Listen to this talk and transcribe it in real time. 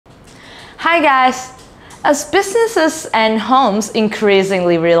Hi guys! As businesses and homes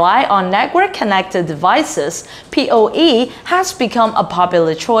increasingly rely on network-connected devices, PoE has become a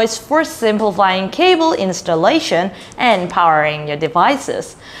popular choice for simplifying cable installation and powering your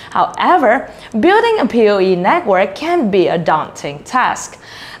devices. However, building a PoE network can be a daunting task.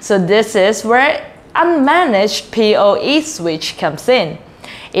 So this is where Unmanaged PoE Switch comes in.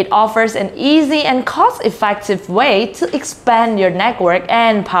 It offers an easy and cost-effective way to expand your network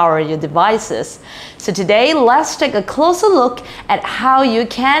and power your devices. So today, let's take a closer look at how you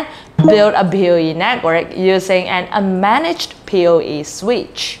can build a PoE network using an unmanaged PoE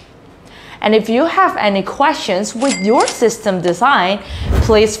switch. And if you have any questions with your system design,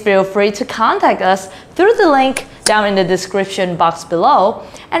 please feel free to contact us through the link down in the description box below,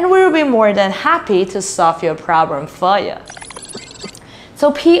 and we'll be more than happy to solve your problem for you.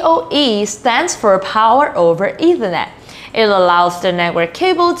 So PoE stands for Power over Ethernet. It allows the network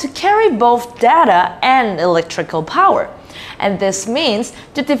cable to carry both data and electrical power. And this means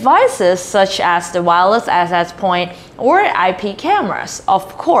the devices such as the wireless access point or IP cameras, of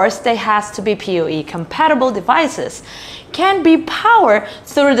course they have to be PoE compatible devices, can be powered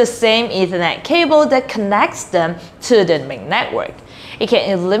through the same Ethernet cable that connects them to the main network. It can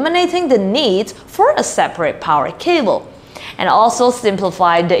eliminating the need for a separate power cable, and also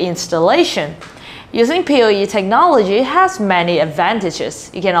simplify the installation. Using PoE technology has many advantages.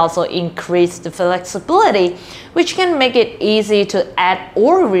 You can also increase the flexibility, which can make it easy to add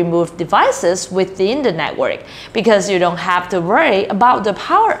or remove devices within the network because you don't have to worry about the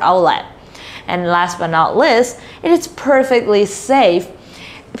power outlet. And last but not least, it is perfectly safe.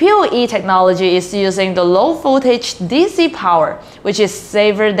 PoE technology is using the low voltage DC power, which is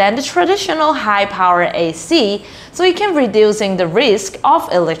safer than the traditional high power AC, so it can reducing the risk of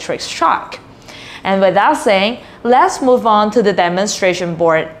electric shock. And without saying, let's move on to the demonstration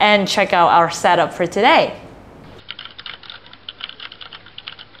board and check out our setup for today.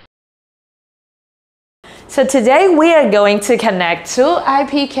 So today we are going to connect two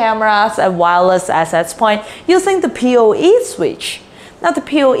IP cameras and wireless access point using the PoE switch. Now the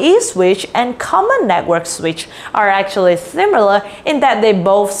PoE switch and common network switch are actually similar in that they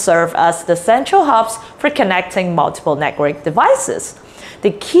both serve as the central hubs for connecting multiple network devices.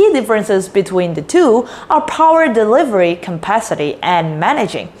 The key differences between the two are power delivery, capacity, and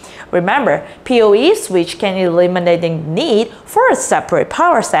managing. Remember, PoE switch can eliminate the need for a separate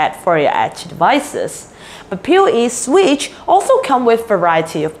power set for your edge devices. But PoE switch also come with a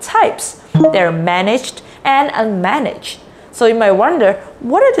variety of types. They're managed and unmanaged. So you might wonder,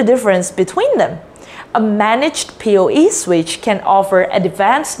 what are the differences between them? A managed PoE switch can offer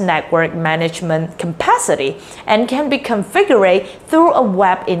advanced network management capacity and can be configured through a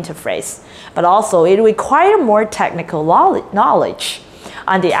web interface, but also it requires more technical knowledge.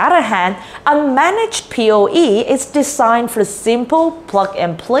 On the other hand, unmanaged PoE is designed for simple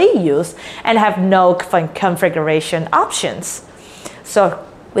plug-and-play use and have no configuration options. So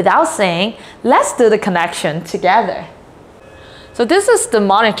without saying, let's do the connection together. So this is the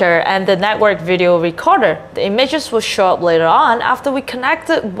monitor and the network video recorder. The images will show up later on after we connect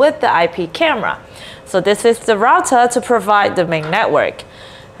it with the IP camera. So this is the router to provide the main network.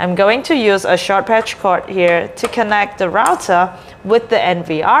 I'm going to use a short patch cord here to connect the router with the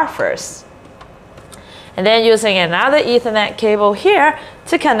NVR first. And then using another Ethernet cable here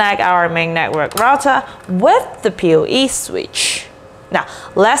to connect our main network router with the PoE switch. Now,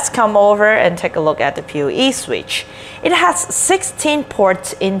 let's come over and take a look at the PoE switch. It has 16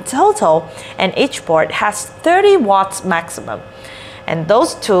 ports in total, and each port has 30 watts maximum. And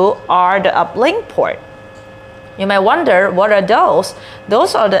those two are the uplink port. You might wonder, what are those?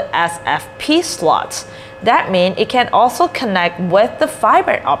 Those are the SFP slots. That means it can also connect with the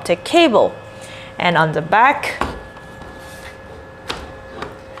fiber optic cable. And on the back,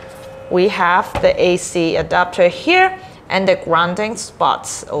 we have the AC adapter here and the grounding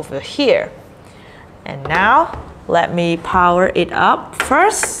spots over here. And now, let me power it up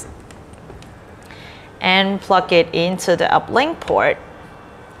first and plug it into the uplink port.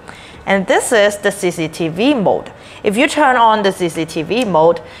 And this is the CCTV mode. If you turn on the CCTV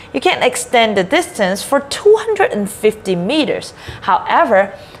mode, you can extend the distance for 250 meters.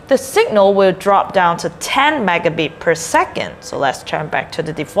 However, the signal will drop down to 10 megabit per second. So let's turn back to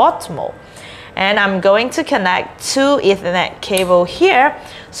the default mode. And I'm going to connect two Ethernet cable here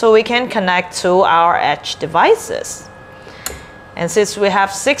so we can connect to our edge devices. And since we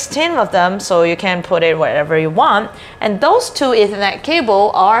have 16 of them, so you can put it wherever you want. And those two Ethernet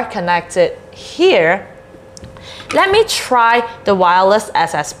cable are connected here. Let me try the wireless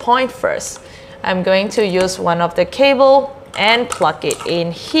access point first. I'm going to use one of the cable and plug it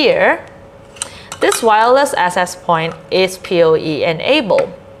in here. This wireless access point is PoE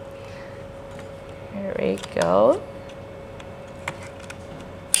enabled. Here we go.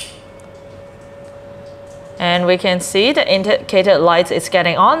 And we can see the indicated lights is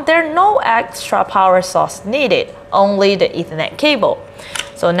getting on. There's no extra power source needed, only the Ethernet cable.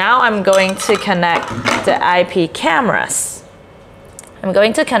 So now I'm going to connect the IP cameras. I'm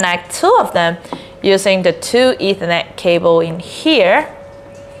going to connect 2 of them using the 2 Ethernet cable in here.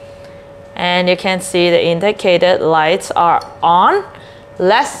 And you can see the indicated lights are on.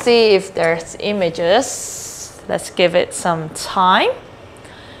 Let's see if there's images. Let's give it some time.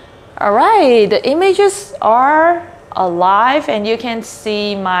 All right, the images are alive and you can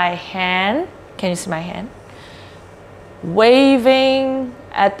see my hand. Can you see my hand? Waving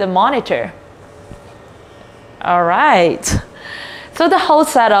at the monitor. All right, so the whole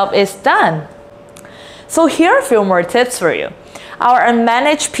setup is done. So here are a few more tips for you. Our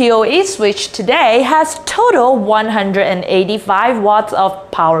unmanaged PoE switch today has total 185 watts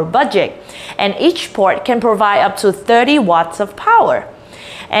of power budget, and each port can provide up to 30 watts of power.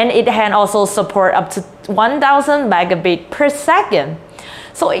 And it can also support up to 1000 megabit per second.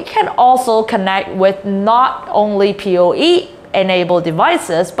 So it can also connect with not only PoE enabled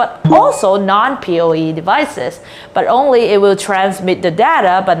devices, but also non-PoE devices. But only it will transmit the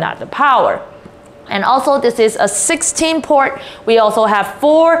data, but not the power. And also this is a 16 port. We also have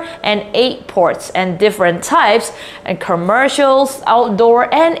 4 and 8 ports and different types, and commercials,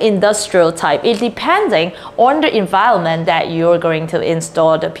 outdoor and industrial type. It depending on the environment that you're going to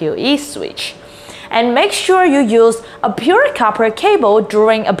install the PoE switch. And make sure you use a pure copper cable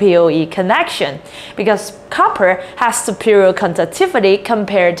during a PoE connection, because copper has superior conductivity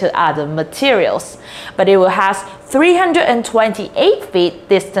compared to other materials. But it will have 328 feet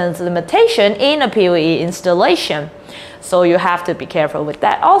distance limitation in a PoE installation. So you have to be careful with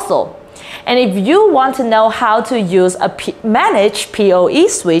that also. And if you want to know how to use a managed PoE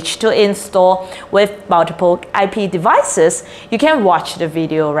switch to install with multiple IP devices, you can watch the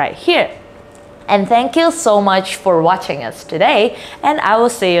video right here. And thank you so much for watching us today, and I will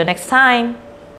see you next time.